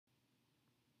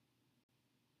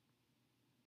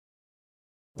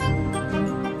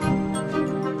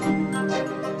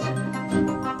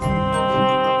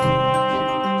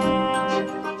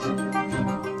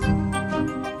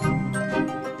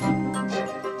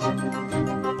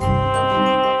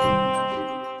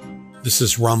This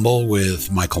is Rumble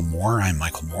with Michael Moore. I'm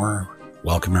Michael Moore.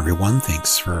 Welcome, everyone.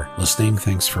 Thanks for listening.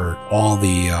 Thanks for all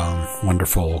the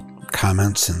wonderful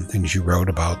comments and things you wrote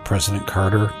about President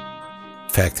Carter.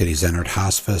 The fact that he's entered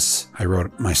hospice. I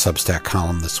wrote my Substack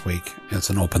column this week. It's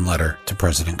an open letter to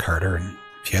President Carter. And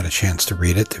if you had a chance to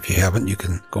read it, if you haven't, you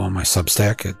can go on my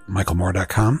Substack at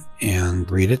michaelmoore.com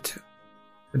and read it.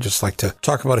 I'd just like to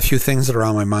talk about a few things that are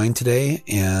on my mind today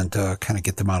and kind of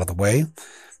get them out of the way.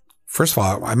 First of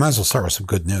all, I might as well start with some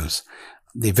good news.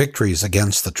 The victories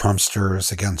against the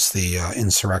Trumpsters, against the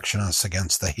insurrectionists,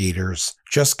 against the haters,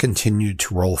 just continued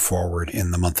to roll forward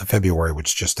in the month of February,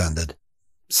 which just ended.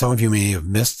 Some of you may have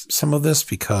missed some of this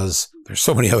because there's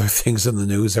so many other things in the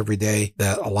news every day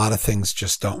that a lot of things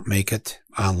just don't make it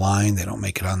online. They don't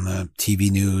make it on the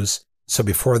TV news. So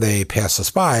before they pass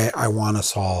us by, I want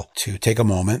us all to take a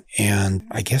moment and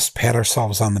I guess pat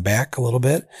ourselves on the back a little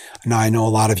bit. Now, I know a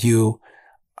lot of you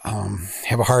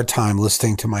have a hard time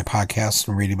listening to my podcasts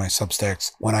and reading my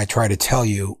Substacks when I try to tell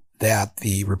you that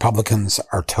the Republicans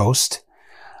are toast,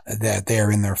 that they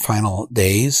are in their final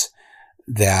days,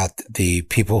 that the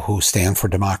people who stand for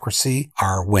democracy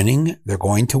are winning. They're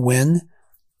going to win.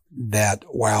 That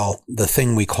while the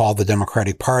thing we call the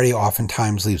Democratic Party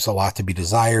oftentimes leaves a lot to be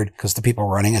desired because the people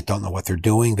running it don't know what they're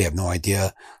doing. They have no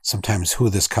idea sometimes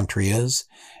who this country is.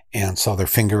 And so their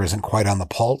finger isn't quite on the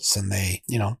pulse and they,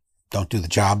 don't do the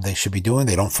job they should be doing.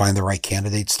 They don't find the right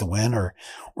candidates to win, or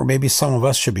maybe some of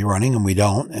us should be running and we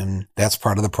don't. And that's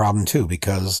part of the problem too,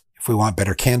 because if we want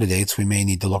better candidates, we may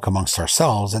need to look amongst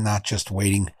ourselves and not just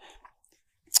waiting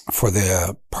for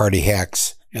the party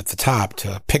hacks at the top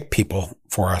to pick people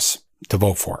for us to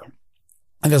vote for.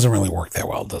 It doesn't really work that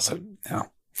well, does it?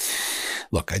 No.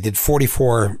 Look, I did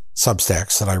 44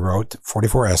 Substacks that I wrote,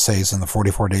 44 essays in the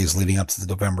 44 days leading up to the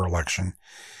November election,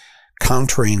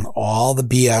 countering all the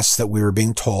BS that we were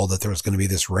being told that there was going to be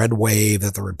this red wave,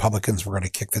 that the Republicans were going to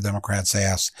kick the Democrats'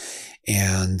 ass,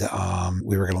 and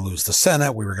we were going to lose the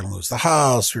Senate, we were going to lose the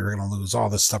House, we were going to lose all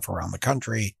this stuff around the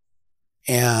country.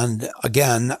 And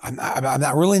again, I'm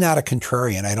not really not a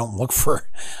contrarian. I don't look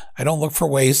for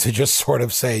ways to just sort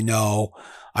of say, no,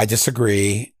 I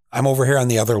disagree. I'm over here on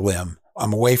the other limb.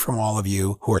 I'm away from all of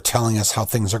you who are telling us how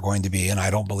things are going to be, and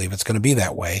I don't believe it's going to be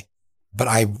that way. But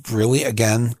I really,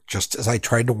 again, just as I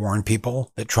tried to warn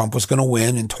people that Trump was going to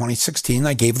win in 2016,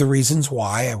 I gave the reasons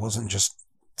why. I wasn't just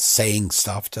saying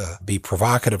stuff to be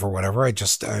provocative or whatever. I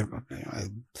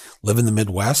live in the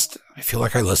Midwest. I feel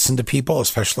like I listen to people,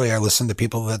 especially I listen to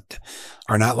people that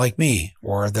are not like me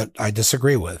or that I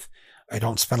disagree with. I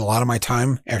don't spend a lot of my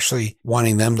time actually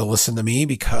wanting them to listen to me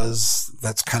because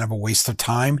that's kind of a waste of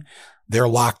time. They're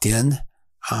locked in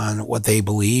on what they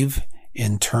believe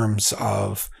in terms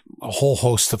of a whole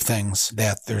host of things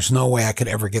that there's no way I could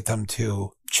ever get them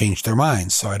to change their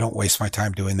minds. So I don't waste my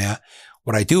time doing that.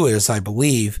 What I do is I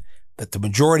believe that the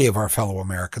majority of our fellow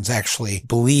Americans actually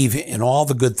believe in all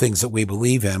the good things that we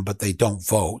believe in, but they don't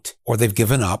vote, or they've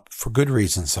given up for good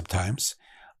reasons sometimes,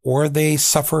 or they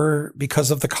suffer because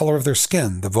of the color of their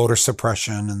skin, the voter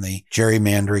suppression and the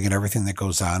gerrymandering and everything that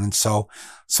goes on. And so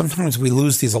sometimes we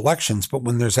lose these elections, but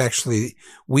when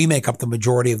we make up the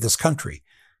majority of this country.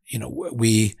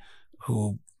 We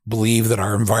who believe that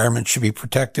our environment should be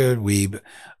protected, we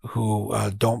who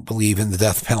don't believe in the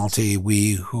death penalty,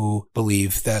 we who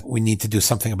believe that we need to do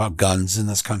something about guns in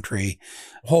this country,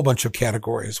 a whole bunch of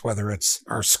categories, whether it's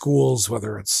our schools,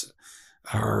 whether it's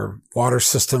our water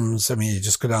systems. I mean, you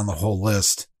just go down the whole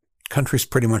list. Country's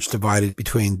pretty much divided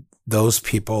between those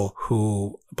people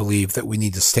who believe that we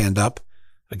need to stand up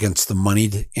against the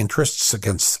moneyed interests,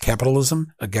 against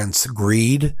capitalism, against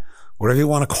greed, whatever you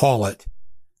want to call it.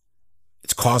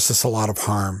 It's caused us a lot of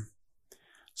harm.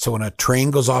 So when a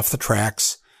train goes off the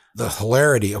tracks, the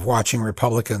hilarity of watching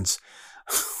Republicans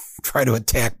try to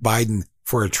attack Biden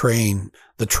for a train,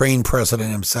 the train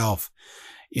president himself,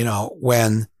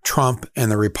 when Trump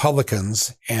and the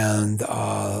Republicans and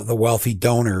the wealthy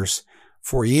donors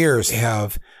for years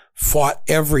have fought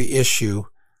every issue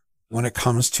when it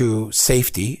comes to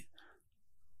safety,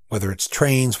 whether it's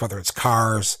trains, whether it's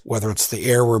cars, whether it's the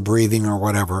air we're breathing or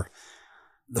whatever.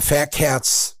 The fat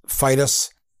cats fight us.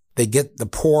 They get the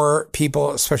poor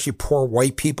people, especially poor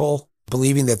white people,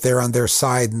 believing that they're on their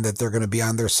side and that they're going to be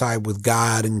on their side with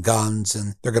God and guns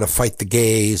and they're going to fight the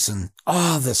gays and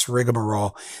this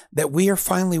rigmarole, that we are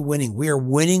finally winning. We are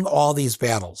winning all these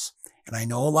battles. And I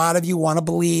know a lot of you want to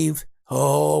believe,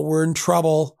 we're in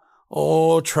trouble.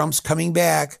 Trump's coming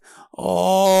back.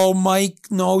 Mike,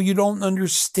 no, you don't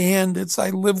understand. I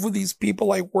live with these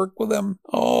people. I work with them.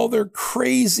 They're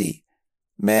crazy.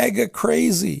 MAGA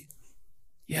crazy.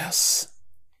 Yes,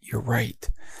 you're right.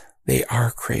 They are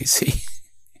crazy.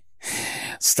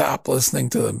 Stop listening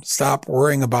to them. Stop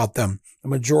worrying about them. The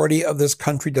majority of this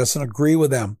country doesn't agree with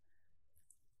them.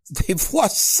 They've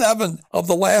lost 7 of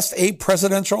the last 8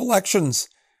 presidential elections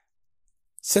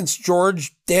since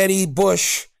George Daddy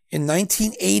Bush in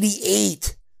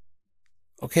 1988.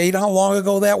 Okay, you know how long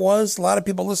ago that was? A lot of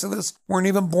people listening to this weren't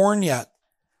even born yet.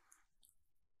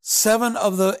 7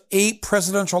 of the 8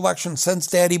 presidential elections since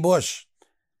Daddy Bush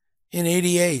in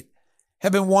 88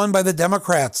 have been won by the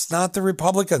Democrats, not the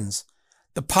Republicans.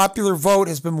 The popular vote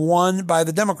has been won by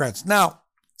the Democrats. Now,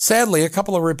 sadly, a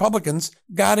couple of Republicans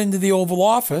got into the Oval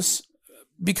Office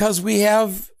because we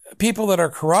have people that are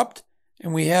corrupt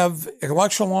and we have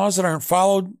election laws that aren't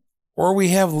followed, or we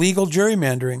have legal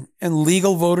gerrymandering and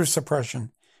legal voter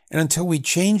suppression. And until we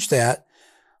change that,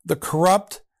 the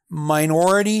corrupt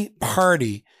minority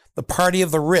party, the party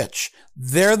of the rich,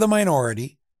 they're the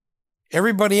minority.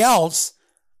 Everybody else,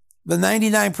 the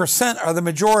 99%, are the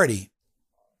majority.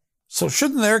 So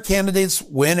shouldn't their candidates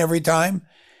win every time?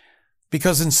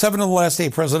 Because in 7 of the last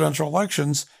 8 presidential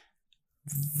elections,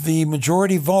 the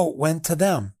majority vote went to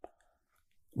them,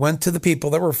 went to the people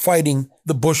that were fighting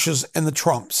the Bushes and the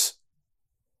Trumps.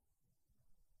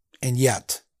 And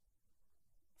yet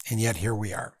here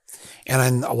we are.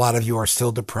 And a lot of you are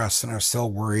still depressed and are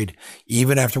still worried,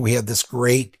 even after we had this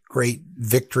great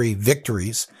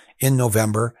victories in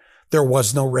November. There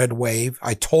was no red wave.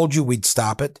 I told you we'd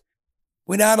stop it.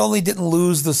 We not only didn't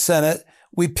lose the Senate,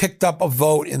 we picked up a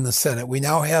vote in the Senate. We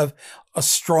now have a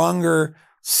stronger,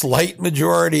 slight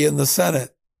majority in the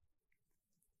Senate.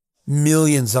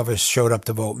 Millions of us showed up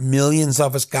to vote. Millions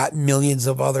of us got millions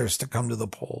of others to come to the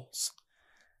polls.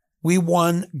 We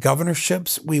won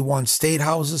governorships. We won state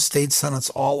houses, state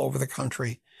senates all over the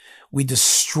country. We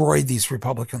destroyed these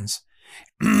Republicans.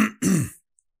 And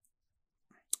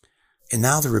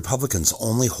now the Republicans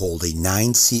only hold a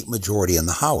 9-seat majority in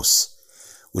the House,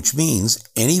 which means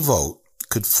any vote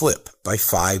could flip by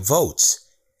 5 votes.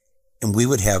 And we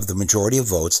would have the majority of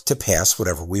votes to pass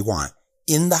whatever we want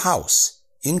in the House,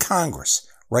 in Congress,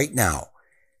 right now,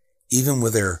 even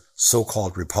with their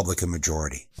so-called Republican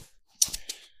majority.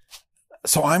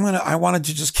 So I wanted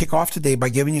to just kick off today by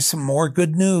giving you some more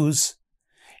good news.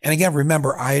 And again,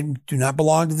 remember, I do not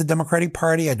belong to the Democratic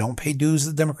Party. I don't pay dues to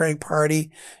the Democratic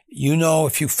Party. You know,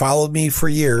 if you followed me for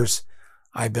years,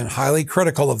 I've been highly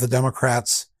critical of the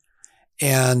Democrats,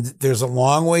 and there's a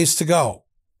long ways to go.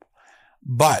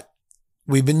 But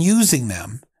we've been using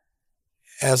them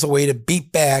as a way to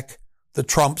beat back the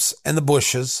Trumps and the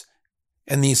Bushes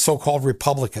and these so-called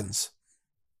Republicans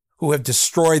who have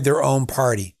destroyed their own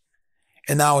party.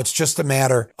 And now it's just a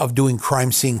matter of doing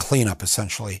crime scene cleanup,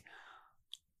 essentially,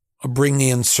 of bringing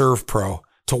in ServPro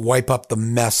to wipe up the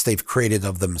mess they've created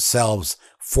of themselves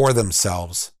for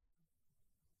themselves.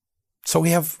 So we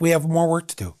have more work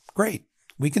to do. Great.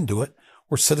 We can do it.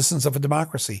 We're citizens of a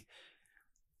democracy.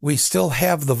 We still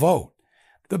have the vote.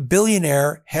 The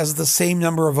billionaire has the same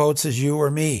number of votes as you or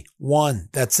me. 1.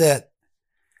 That's it.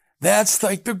 That's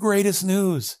like the greatest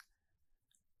news.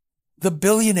 The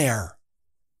billionaire.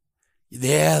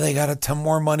 Yeah, they got a ton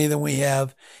more money than we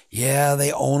have. Yeah,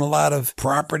 they own a lot of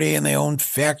property and they own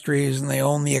factories and they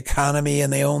own the economy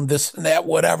and they own this and that,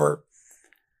 whatever.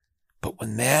 But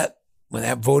when that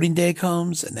voting day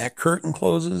comes and that curtain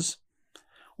closes,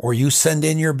 or you send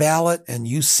in your ballot and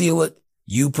you seal it,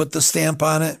 you put the stamp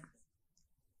on it.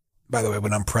 By the way,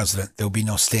 when I'm president, there'll be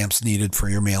no stamps needed for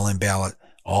your mail-in ballot,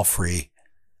 all free.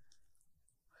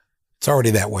 It's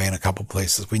already that way in a couple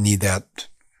places. We need that.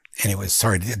 Anyways,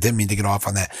 sorry, I didn't mean to get off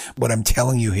on that. What I'm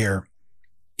telling you here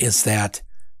is that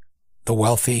the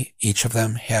wealthy, each of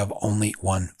them, have only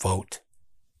 1 vote.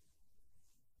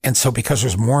 And so because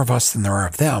there's more of us than there are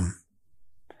of them,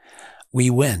 we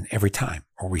win every time,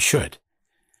 or we should.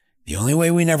 The only way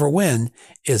we never win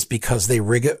is because they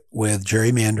rig it with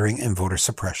gerrymandering and voter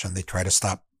suppression. They try to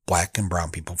stop black and brown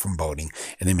people from voting,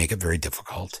 and they make it very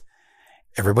difficult.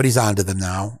 Everybody's onto them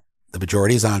now. The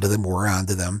majority is onto them. We're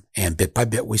onto them. And bit by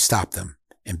bit, we stop them.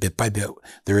 And bit by bit,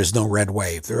 there is no red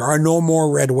wave. There are no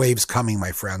more red waves coming,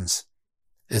 my friends.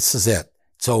 This is it.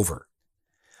 It's over.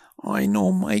 I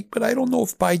know, Mike, but I don't know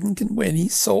if Biden can win.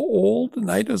 He's so old.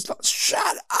 And I just,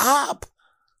 shut up.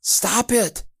 Stop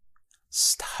it.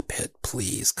 Stop it,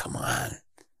 please. Come on.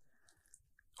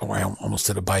 Oh, I almost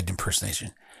did a Biden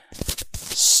impersonation.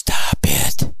 Stop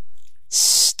it.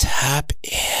 Stop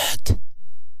it.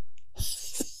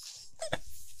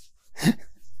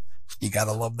 You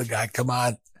gotta love the guy. Come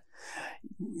on.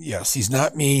 Yes, he's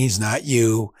not me. He's not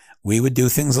you. We would do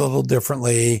things a little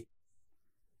differently.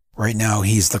 Right now,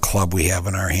 he's the club we have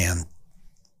in our hand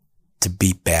to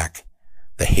beat back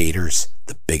the haters,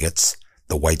 the bigots,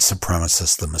 the white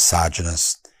supremacists, the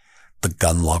misogynists, the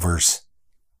gun lovers.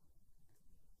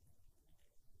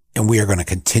 And we are going to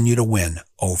continue to win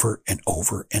over and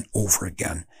over and over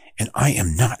again. And I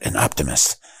am not an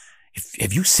optimist.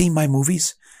 Have you seen my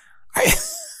movies?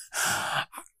 I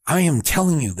am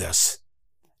telling you this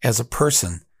as a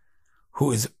person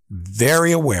who is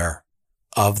very aware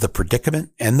of the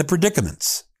predicament and the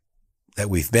predicaments that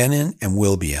we've been in and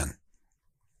will be in.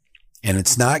 And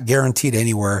it's not guaranteed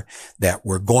anywhere that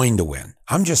we're going to win.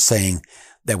 I'm just saying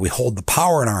that we hold the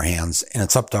power in our hands and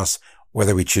it's up to us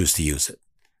whether we choose to use it.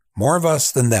 More of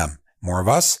us than them. More of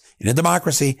us in a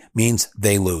democracy means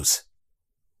they lose.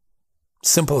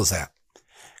 Simple as that.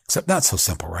 Except not so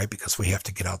simple, right? Because we have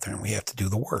to get out there and we have to do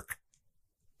the work.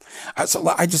 I'm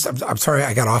sorry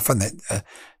I got off on that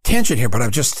tangent here, but I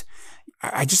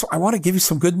want to give you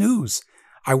some good news.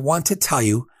 I want to tell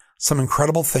you some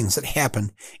incredible things that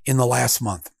happened in the last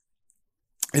month,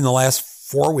 in the last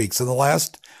 4 weeks, in the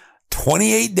last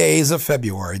 28 days of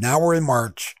February. Now we're in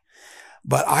March,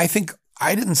 but I think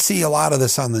I didn't see a lot of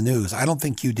this on the news. I don't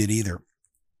think you did either.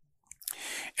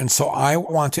 And so I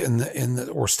want to,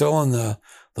 we're still in the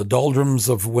doldrums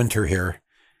of winter here.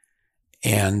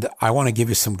 And I want to give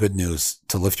you some good news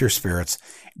to lift your spirits.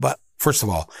 But first of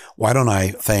all, why don't I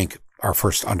thank our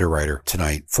first underwriter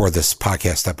tonight for this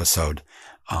podcast episode?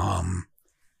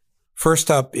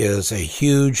 First up is a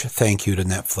huge thank you to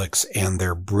Netflix and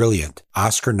their brilliant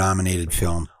Oscar-nominated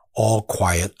film, All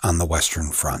Quiet on the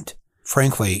Western Front.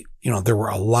 Frankly, there were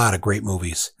a lot of great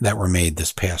movies that were made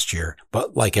this past year,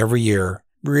 but like every year,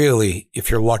 really,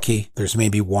 if you're lucky, there's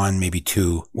maybe one, maybe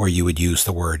two where you would use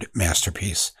the word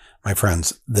masterpiece. My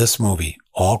friends, this movie,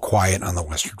 All Quiet on the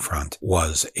Western Front,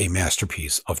 was a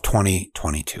masterpiece of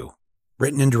 2022.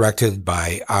 Written and directed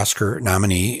by Oscar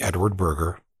nominee Edward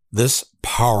Berger, this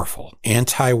powerful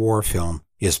anti-war film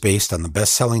is based on the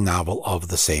best-selling novel of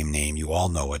the same name. You all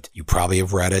know it. You probably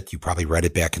have read it. You probably read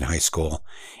it back in high school.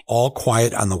 All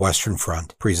Quiet on the Western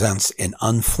Front presents an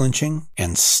unflinching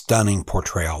and stunning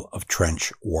portrayal of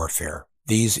trench warfare.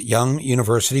 These young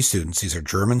university students, these are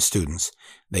German students,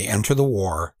 they enter the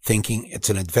war thinking it's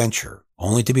an adventure,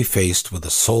 only to be faced with the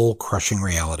soul-crushing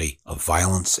reality of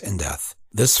violence and death.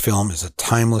 This film is a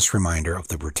timeless reminder of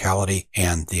the brutality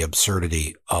and the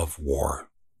absurdity of war.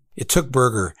 It took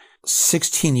Berger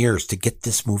 16 years to get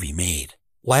this movie made.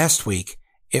 Last week,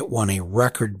 it won a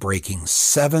record-breaking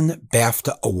 7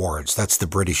 BAFTA awards. That's the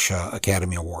British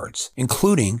Academy Awards,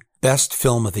 including Best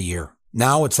Film of the Year.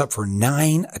 Now it's up for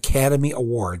 9 Academy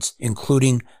Awards,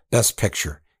 including Best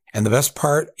Picture. And the best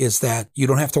part is that you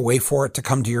don't have to wait for it to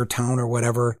come to your town or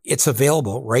whatever. It's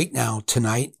available right now,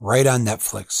 tonight, right on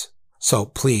Netflix. So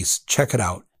please check it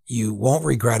out. You won't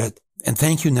regret it. And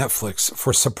thank you, Netflix,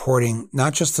 for supporting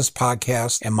not just this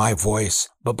podcast and my voice,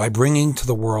 but by bringing to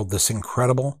the world this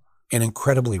incredible and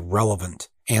incredibly relevant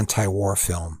anti-war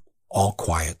film, All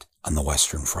Quiet on the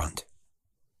Western Front.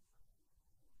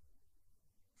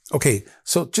 Okay,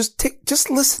 so just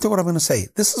listen to what I'm going to say.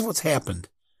 This is what's happened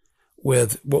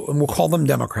with, and we'll call them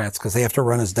Democrats because they have to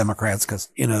run as Democrats because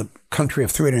in a country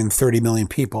of 330 million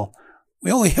people,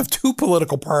 we only have 2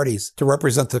 political parties to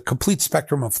represent the complete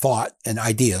spectrum of thought and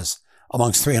ideas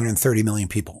amongst 330 million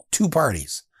people. 2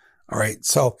 parties. All right.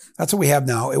 So that's what we have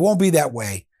now. It won't be that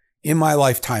way. In my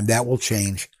lifetime, that will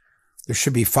change. There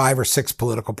should be 5 or 6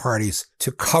 political parties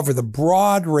to cover the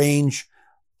broad range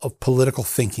of political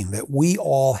thinking that we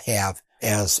all have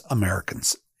as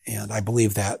Americans. And I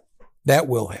believe that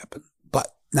will happen,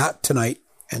 but not tonight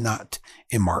and not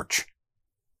in March.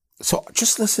 So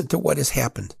just listen to what has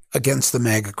happened against the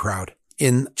MAGA crowd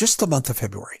in just the month of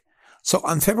February. So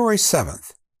on February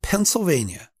 7th,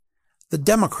 Pennsylvania, the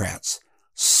Democrats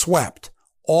swept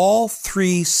all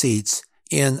 3 seats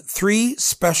in 3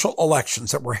 special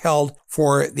elections that were held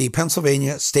for the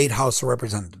Pennsylvania State House of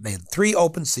Representatives. They had 3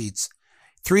 open seats,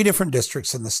 3 different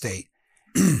districts in the state.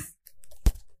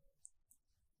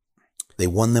 They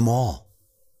won them all.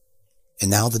 And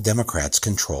now the Democrats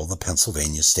control the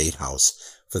Pennsylvania State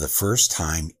House for the first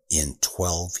time in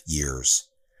 12 years,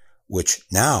 which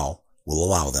now will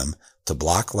allow them to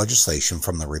block legislation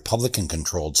from the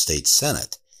Republican-controlled state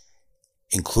Senate,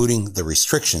 including the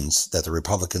restrictions that the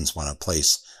Republicans want to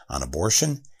place on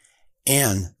abortion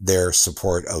and their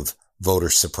support of voter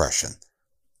suppression.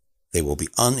 They will be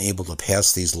unable to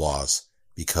pass these laws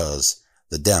because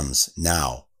the Dems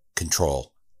now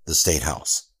control the state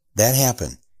house. That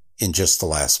happened in just the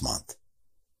last month.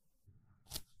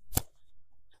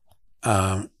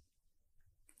 And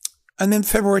then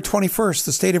February 21st,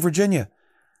 the state of Virginia.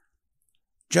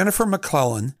 Jennifer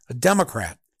McClellan, a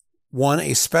Democrat, won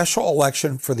a special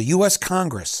election for the U.S.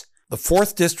 Congress, the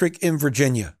 4th district in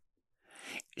Virginia.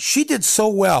 she did so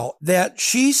well that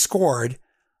she scored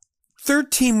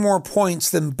 13 more points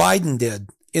than Biden did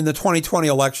in the 2020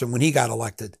 election when he got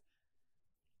elected.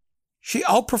 She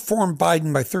outperformed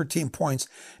Biden by 13 points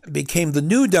and became the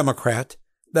new Democrat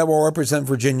that will represent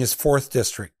Virginia's 4th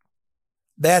district.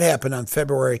 That happened on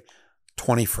February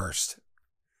 21st.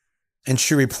 And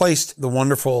she replaced the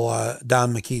wonderful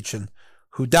Don McEachin,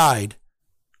 who died,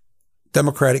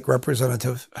 Democratic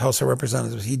representative, House of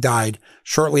Representatives. He died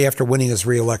shortly after winning his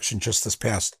re-election just this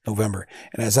past November.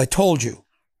 And as I told you,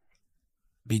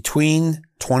 between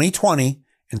 2020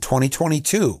 and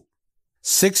 2022,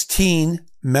 16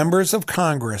 members of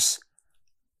Congress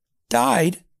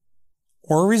died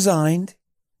or resigned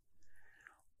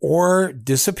or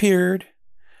disappeared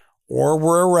or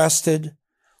were arrested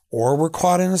or were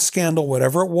caught in a scandal,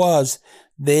 whatever it was.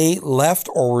 They left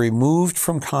or removed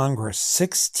from Congress.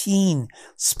 16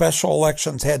 special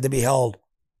elections had to be held.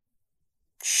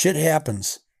 Shit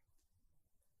happens.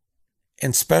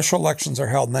 And special elections are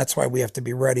held, and that's why we have to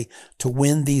be ready to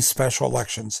win these special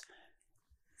elections.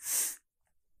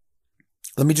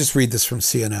 Let me just read this from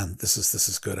CNN. This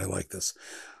is good. I like this.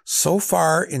 So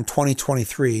far in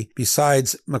 2023,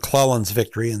 besides McClellan's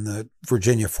victory in the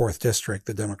Virginia 4th District,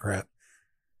 the Democrat,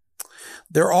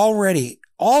 they're already,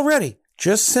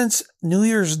 just since New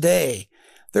Year's Day,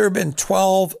 there have been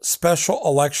 12 special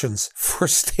elections for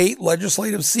state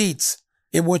legislative seats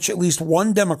in which at least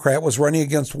one Democrat was running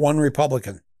against one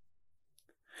Republican.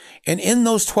 And in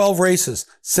those 12 races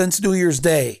since New Year's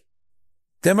Day,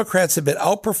 Democrats have been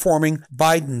outperforming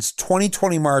Biden's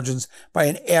 2020 margins by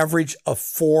an average of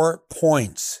 4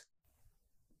 points.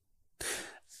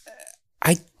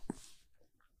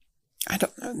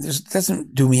 This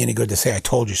doesn't do me any good to say I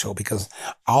told you so, because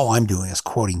all I'm doing is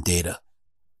quoting data.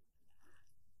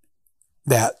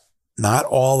 That not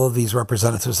all of these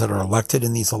representatives that are elected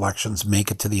in these elections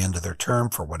make it to the end of their term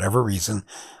for whatever reason.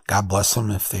 God bless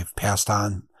them if they've passed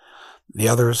on. The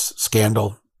others,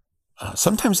 scandal.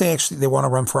 Sometimes they want to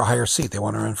run for a higher seat. They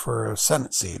want to run for a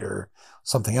Senate seat or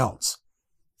something else.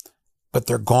 But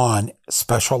they're gone.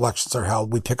 Special elections are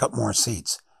held. We pick up more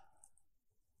seats.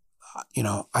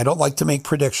 I don't like to make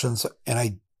predictions, and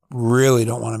I really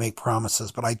don't want to make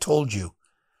promises, but I told you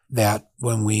that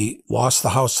when we lost the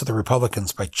House to the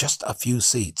Republicans by just a few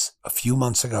seats a few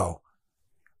months ago,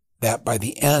 that by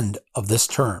the end of this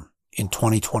term in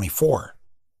 2024,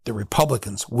 the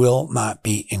Republicans will not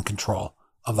be in control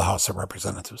of the House of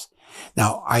Representatives.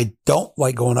 Now, I don't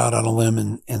like going out on a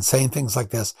limb and saying things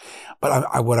like this,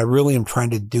 but what I really am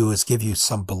trying to do is give you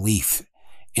some belief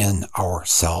in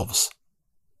ourselves.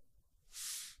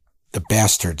 The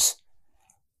bastards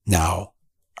now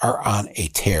are on a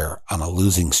tear, on a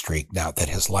losing streak now that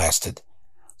has lasted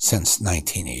since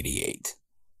 1988.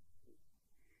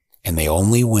 And they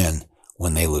only win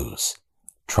when they lose.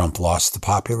 Trump lost the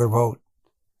popular vote.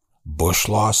 Bush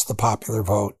lost the popular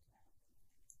vote.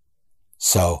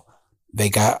 So they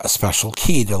got a special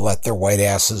key to let their white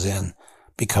asses in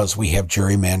because we have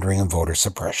gerrymandering and voter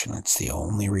suppression. It's the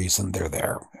only reason they're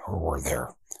there, or we're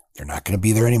there. They're not going to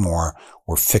be there anymore.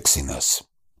 We're fixing this.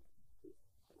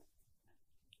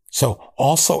 So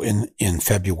also in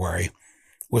February,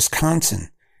 Wisconsin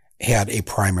had a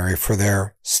primary for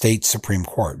their state Supreme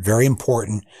Court. Very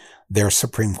important, their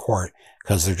Supreme Court,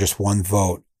 because they're just one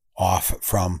vote off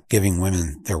from giving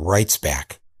women their rights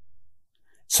back.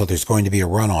 So there's going to be a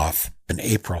runoff in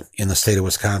April in the state of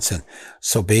Wisconsin.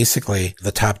 So basically,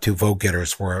 the top two vote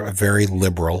getters were a very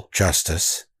liberal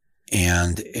justice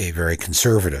and a very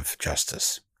conservative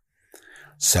justice.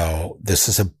 So this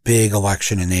is a big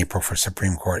election in April for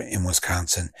Supreme Court in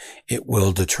Wisconsin. It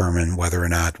will determine whether or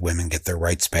not women get their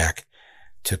rights back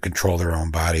to control their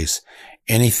own bodies.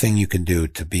 Anything you can do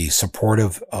to be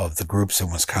supportive of the groups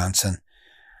in Wisconsin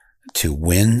to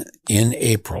win in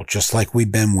April, just like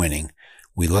we've been winning.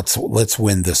 Let's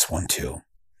win this one too.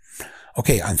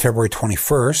 Okay, on February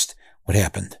 21st, what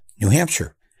happened? New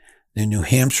Hampshire. The New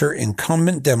Hampshire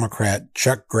incumbent Democrat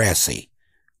Chuck Grassley,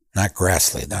 not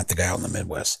Grassley, not the guy out in the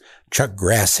Midwest, Chuck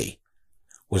Grassley,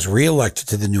 was reelected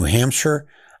to the New Hampshire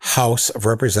House of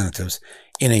Representatives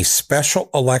in a special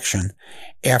election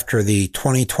after the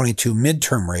 2022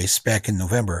 midterm race back in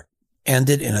November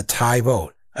ended in a tie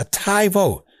vote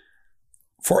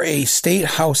for a state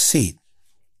house seat.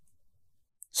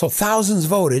 So thousands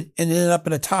voted and it ended up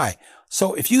in a tie.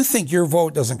 So if you think your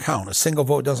vote doesn't count, a single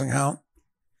vote doesn't count,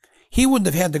 he wouldn't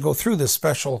have had to go through this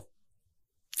special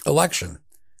election,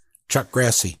 Chuck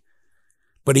Grassley.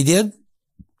 But he did,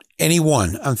 and he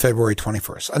won on February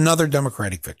 21st. Another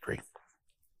Democratic victory.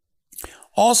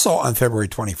 Also on February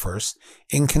 21st,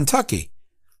 in Kentucky,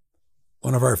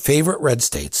 one of our favorite red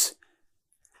states,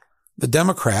 the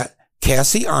Democrat,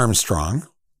 Cassie Armstrong,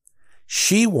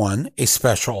 she won a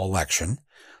special election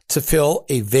to fill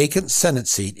a vacant Senate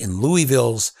seat in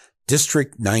Louisville's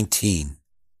District 19.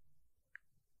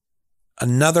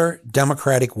 Another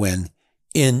Democratic win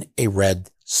in a red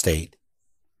state.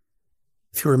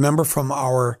 If you remember from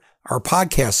our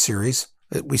podcast series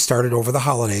that we started over the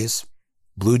holidays,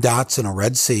 Blue Dots in a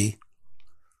Red Sea,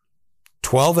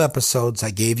 12 episodes,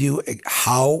 I gave you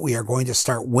how we are going to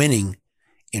start winning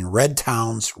in red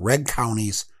towns, red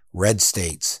counties, red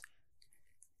states.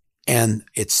 And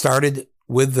it started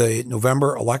with the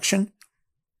November election.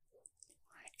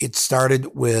 It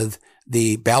started with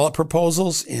the ballot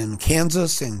proposals in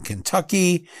Kansas and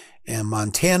Kentucky and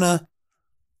Montana.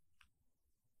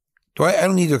 I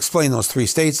don't need to explain those 3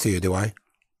 states to you, do I?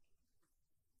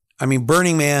 I mean,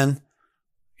 Burning Man,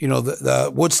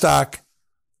 the Woodstock,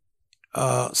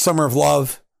 Summer of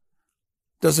Love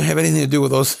doesn't have anything to do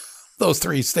with those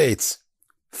 3 states.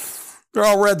 They're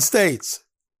all red states.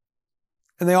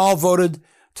 And they all voted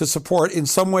to support in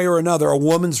some way or another a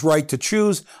woman's right to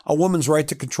choose, a woman's right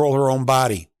to control her own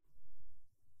body.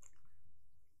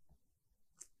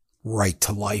 Right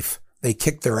to life. They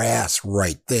kick their ass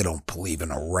right. They don't believe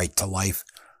in a right to life.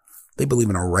 They believe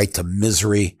in a right to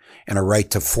misery and a right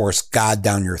to force God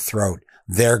down your throat.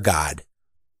 Their God.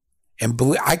 And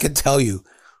I can tell you,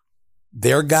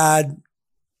 their God,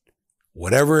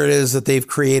 whatever it is that they've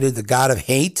created, the God of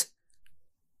hate,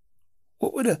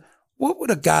 what would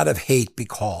a God of hate be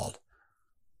called?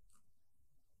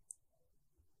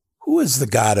 Who is the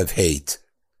God of hate?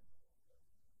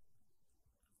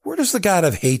 Where does the God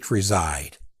of hate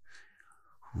reside?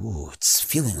 Ooh, it's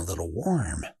feeling a little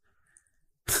warm.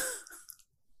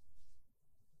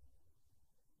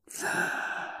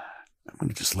 I'm going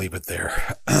to just leave it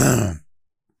there. And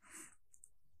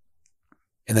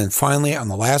then finally, on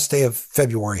the last day of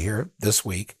February here, this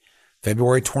week,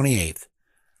 February 28th,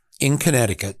 in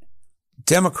Connecticut,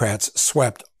 Democrats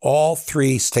swept all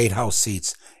 3 state house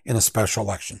seats in a special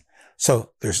election.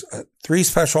 So there's 3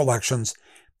 special elections.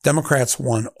 Democrats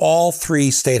won all 3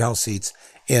 state house seats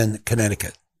in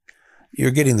Connecticut.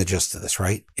 You're getting the gist of this,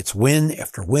 right? It's win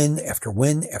after win after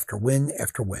win after win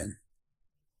after win.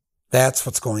 That's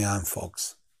what's going on,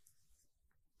 folks.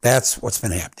 That's what's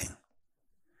been happening.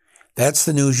 That's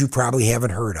the news you probably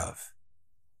haven't heard of.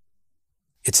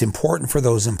 It's important for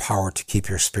those in power to keep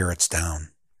your spirits down,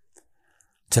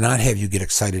 to not have you get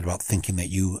excited about thinking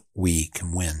that we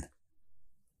can win.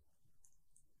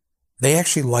 They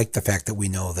actually like the fact that we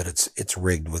know that it's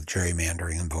rigged with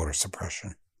gerrymandering and voter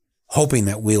suppression, hoping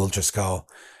that we'll just go,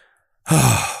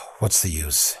 what's the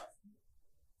use?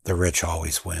 The rich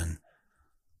always win.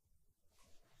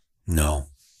 No,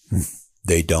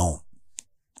 they don't.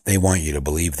 They want you to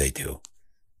believe they do.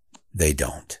 They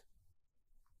don't.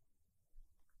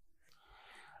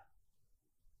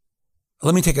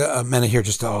 Let me take a minute here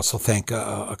just to also thank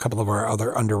a couple of our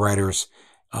other underwriters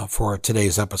for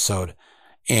today's episode.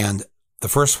 And the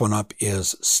first one up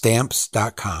is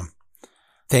Stamps.com.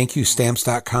 Thank you,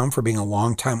 Stamps.com, for being a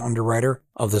longtime underwriter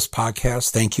of this podcast.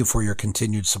 Thank you for your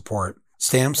continued support.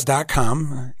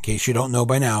 Stamps.com, in case you don't know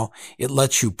by now, it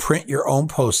lets you print your own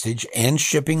postage and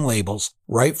shipping labels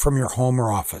right from your home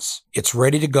or office. It's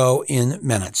ready to go in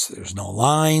minutes. There's no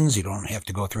lines. You don't have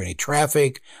to go through any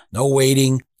traffic, no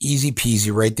waiting. Easy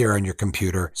peasy right there on your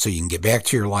computer so you can get back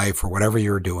to your life or whatever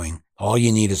you're doing. All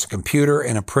you need is a computer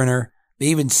and a printer. They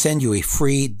even send you a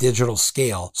free digital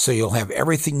scale so you'll have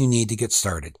everything you need to get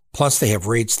started. Plus, they have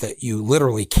rates that you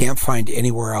literally can't find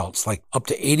anywhere else, like up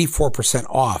to 84%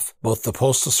 off both the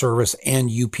Postal Service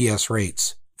and UPS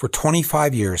rates. For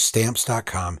 25 years,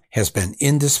 Stamps.com has been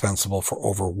indispensable for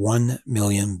over 1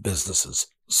 million businesses.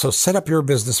 So set up your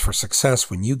business for success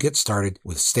when you get started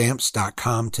with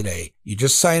Stamps.com today. You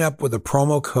just sign up with the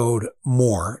promo code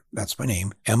MORE, that's my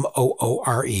name,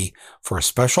 MOORE, for a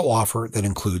special offer that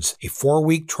includes a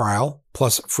 4-week trial,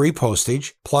 plus free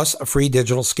postage, plus a free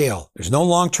digital scale. There's no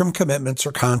long-term commitments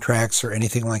or contracts or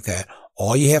anything like that.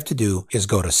 All you have to do is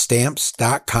go to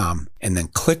Stamps.com and then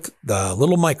click the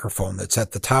little microphone that's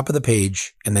at the top of the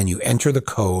page, and then you enter the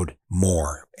code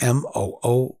MORE,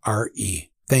 MOORE.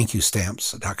 Thank you,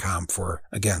 Stamps.com, for,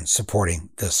 again, supporting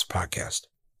this podcast.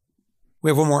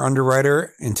 We have one more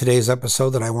underwriter in today's episode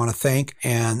that I want to thank,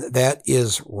 and that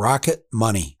is Rocket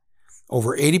Money.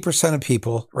 Over 80% of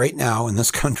people right now in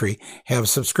this country have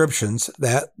subscriptions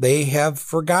that they have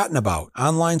forgotten about.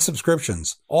 Online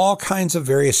subscriptions, all kinds of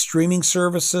various streaming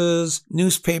services,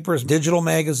 newspapers, digital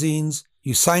magazines.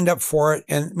 You signed up for it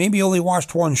and maybe only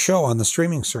watched one show on the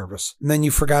streaming service, and then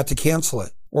you forgot to cancel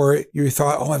it. Or you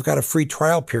thought, I've got a free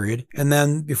trial period. And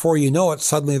then before you know it,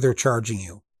 suddenly they're charging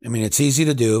you. I mean, it's easy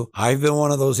to do. I've been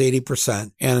one of those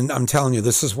 80%. And I'm telling you,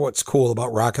 this is what's cool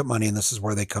about Rocket Money, and this is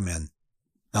where they come in.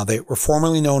 Now, they were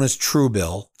formerly known as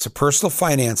Truebill. It's a personal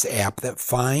finance app that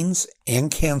finds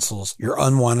and cancels your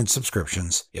unwanted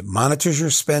subscriptions. It monitors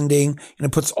your spending, and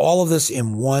it puts all of this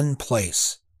in one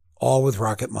place, all with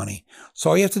Rocket Money. So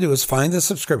all you have to do is find the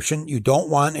subscription you don't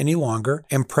want any longer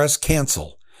and press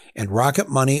cancel, and Rocket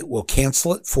Money will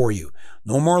cancel it for you.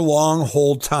 No more long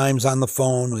hold times on the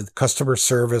phone with customer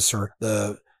service or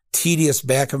the tedious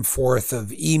back and forth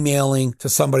of emailing to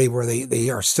somebody where they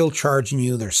are still charging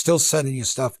you. They're still sending you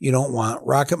stuff you don't want.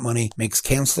 Rocket Money makes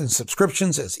canceling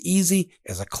subscriptions as easy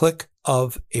as a click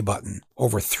of a button.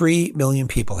 Over 3 million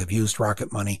people have used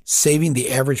Rocket Money, saving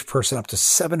the average person up to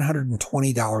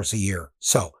 $720 a year.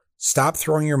 So stop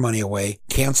throwing your money away,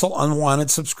 cancel unwanted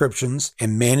subscriptions,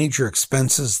 and manage your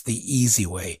expenses the easy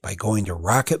way by going to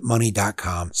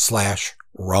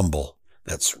rocketmoney.com/rumble.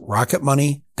 That's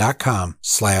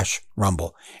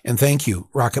rocketmoney.com/rumble. And thank you,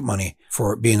 Rocket Money,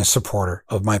 for being a supporter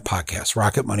of my podcast,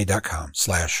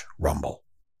 rocketmoney.com/rumble.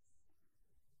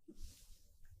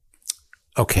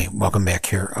 Okay, welcome back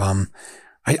here. I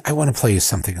want to play you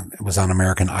something that was on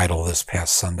American Idol this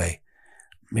past Sunday.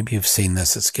 Maybe you've seen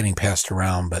this. It's getting passed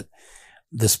around, but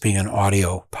this being an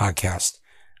audio podcast,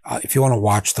 if you want to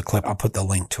watch the clip, I'll put the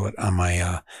link to it on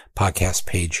my podcast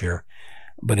page here.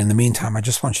 But in the meantime, I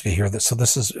just want you to hear this. So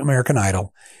this is American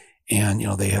Idol, and,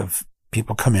 they have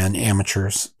people come in,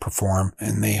 amateurs, perform,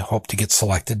 and they hope to get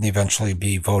selected and eventually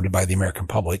be voted by the American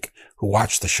public who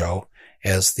watch the show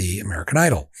as the American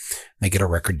Idol. They get a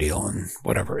record deal and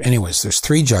whatever. Anyways, there's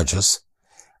 3 judges.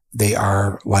 They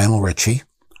are Lionel Richie,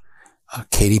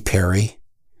 Katy Perry,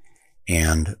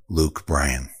 and Luke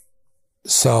Bryan.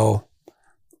 So,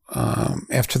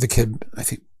 after the kid, I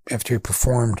think after he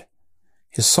performed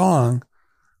his song,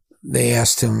 they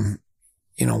asked him,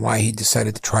 why he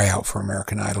decided to try out for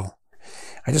American Idol.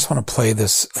 I just want to play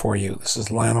this for you. This is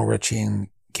Lionel Richie and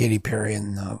Katy Perry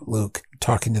and Luke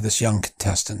talking to this young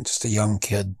contestant, just a young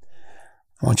kid.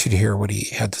 I want you to hear what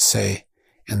he had to say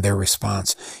and their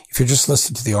response. If you're just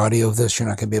listening to the audio of this, you're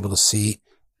not going to be able to see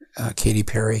Katy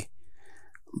Perry,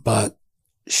 but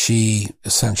she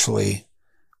essentially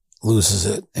loses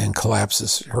it and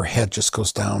collapses. Her head just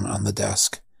goes down on the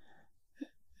desk.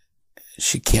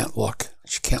 She can't look.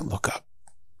 She can't look up.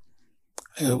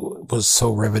 It was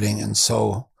so riveting and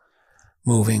so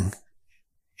moving.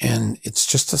 And it's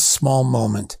just a small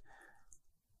moment,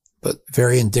 but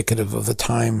very indicative of the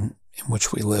time in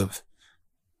which we live.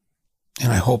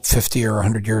 And I hope 50 or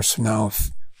 100 years from now,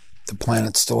 if the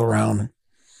planet's still around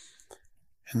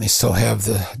and they still have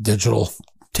the digital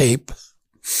tape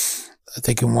that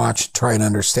they can watch and try and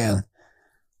understand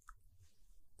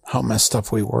how messed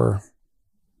up we were.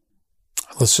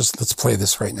 Let's play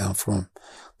this right now from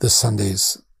this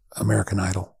Sunday's American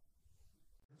Idol.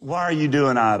 Why are you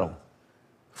doing Idol?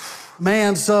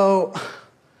 Man, so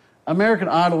American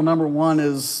Idol, number one,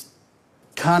 is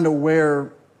kind of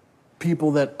where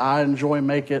people that I enjoy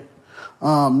make it.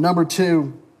 Number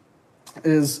two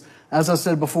is, as I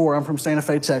said before, I'm from Santa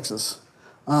Fe, Texas.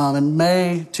 In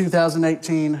May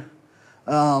 2018,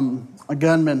 a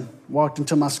gunman walked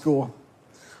into my school.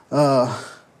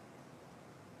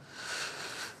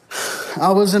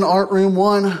 I was in art room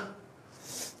 1.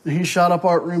 He shot up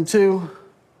art room 2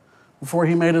 before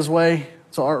he made his way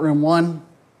to art room 1.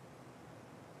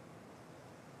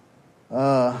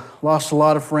 Lost a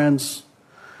lot of friends.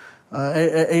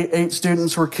 8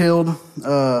 students were killed.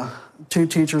 2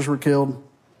 teachers were killed.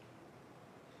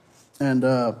 And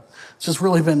it's just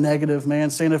really been negative, man.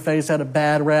 Santa Fe's had a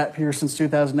bad rap here since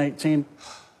 2018.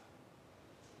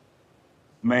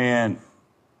 Man,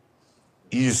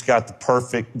 you just got the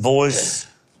perfect voice.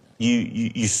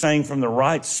 You sing from the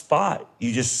right spot.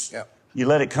 You just, you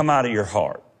let it come out of your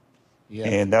heart. Yep.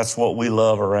 And that's what we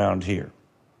love around here.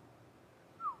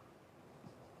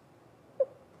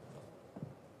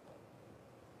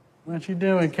 What you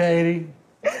doing, Katie?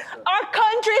 Our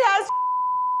country has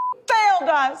failed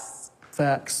us.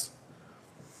 Facts.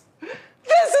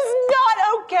 This is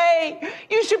not okay.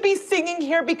 You should be singing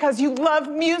here because you love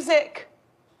music.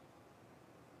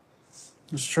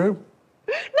 It's true. Not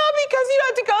because you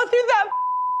had to go through that.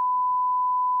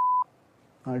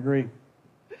 I agree.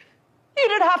 You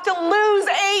didn't have to lose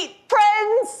 8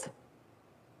 friends.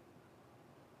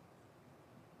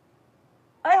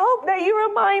 I hope that you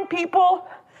remind people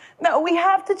that we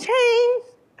have to change.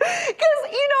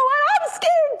 Because you know what? I'm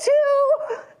scared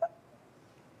too.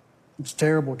 It's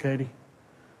terrible, Katie.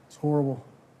 It's horrible.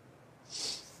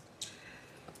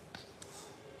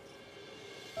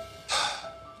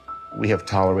 We have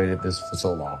tolerated this for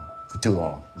so long, for too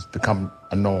long. It's become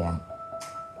a norm.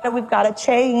 that we've got to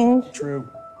change. True.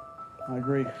 I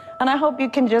agree. And I hope you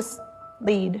can just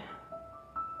lead.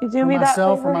 You do For me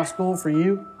myself, that for favor? my school, for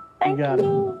you. Thank you got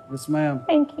you. it. Yes, ma'am.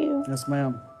 Thank you. Yes,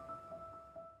 ma'am.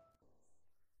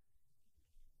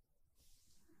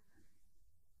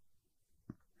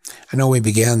 I know we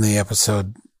began the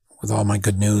episode with all my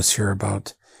good news here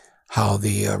about how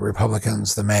the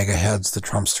Republicans, the MAGA heads, the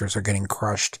Trumpsters are getting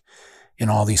crushed in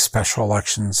all these special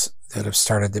elections that have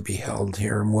started to be held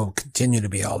here and will continue to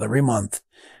be held every month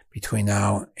between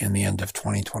now and the end of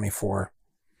 2024.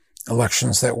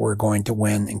 Elections that we're going to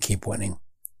win and keep winning.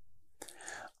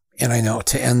 And I know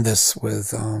to end this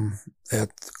with that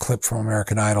clip from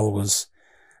American Idol was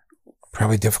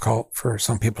probably difficult for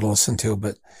some people to listen to,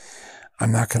 but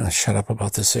I'm not going to shut up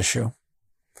about this issue.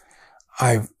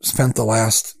 I've spent the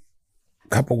last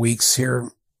couple weeks here,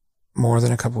 more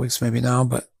than a couple weeks maybe now,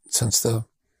 but since the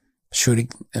shooting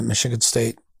at Michigan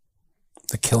State,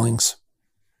 the killings,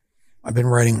 I've been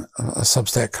writing a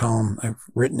Substack column. I've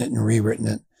written it and rewritten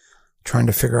it, trying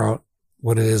to figure out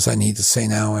what it is I need to say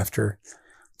now after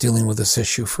dealing with this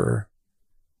issue for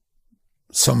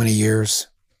so many years.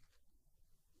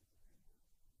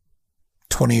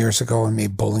 20 years ago, I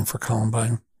made Bowling for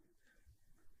Columbine.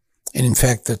 And in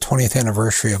fact, the 20th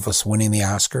anniversary of us winning the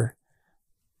Oscar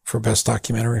for Best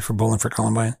Documentary for Bowling for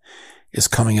Columbine is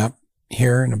coming up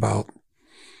here in about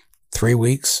 3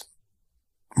 weeks,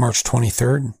 March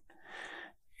 23rd.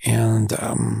 And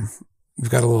we've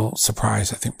got a little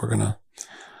surprise. I think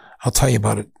I'll tell you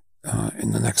about it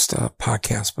in the next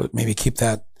podcast, but maybe keep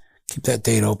that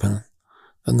date open,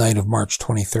 the night of March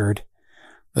 23rd,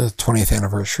 the 20th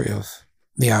anniversary of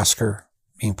the Oscar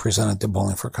being presented to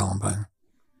Bowling for Columbine.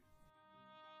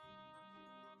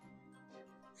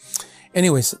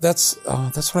 Anyways, that's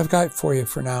what I've got for you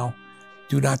for now.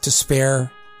 Do not despair.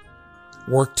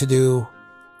 Work to do.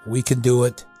 We can do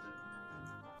it.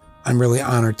 I'm really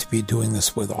honored to be doing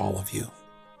this with all of you.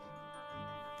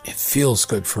 It feels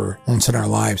good for once in our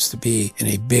lives to be in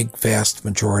a big, vast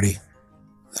majority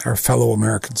that our fellow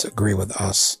Americans agree with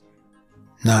us,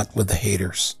 not with the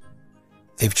haters.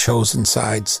 They've chosen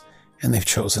sides and they've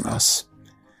chosen us.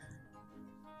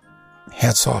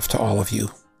 Hats off to all of you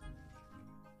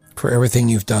for everything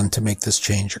you've done to make this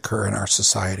change occur in our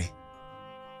society.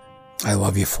 I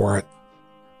love you for it.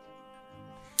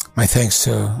 My thanks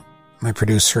to my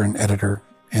producer and editor,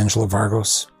 Angela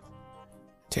Vargos,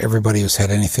 to everybody who's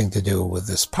had anything to do with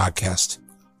this podcast.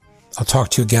 I'll talk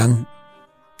to you again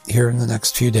here in the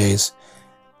next few days.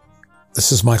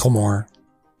 This is Michael Moore.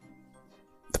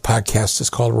 The podcast is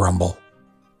called Rumble.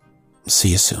 See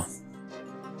you soon.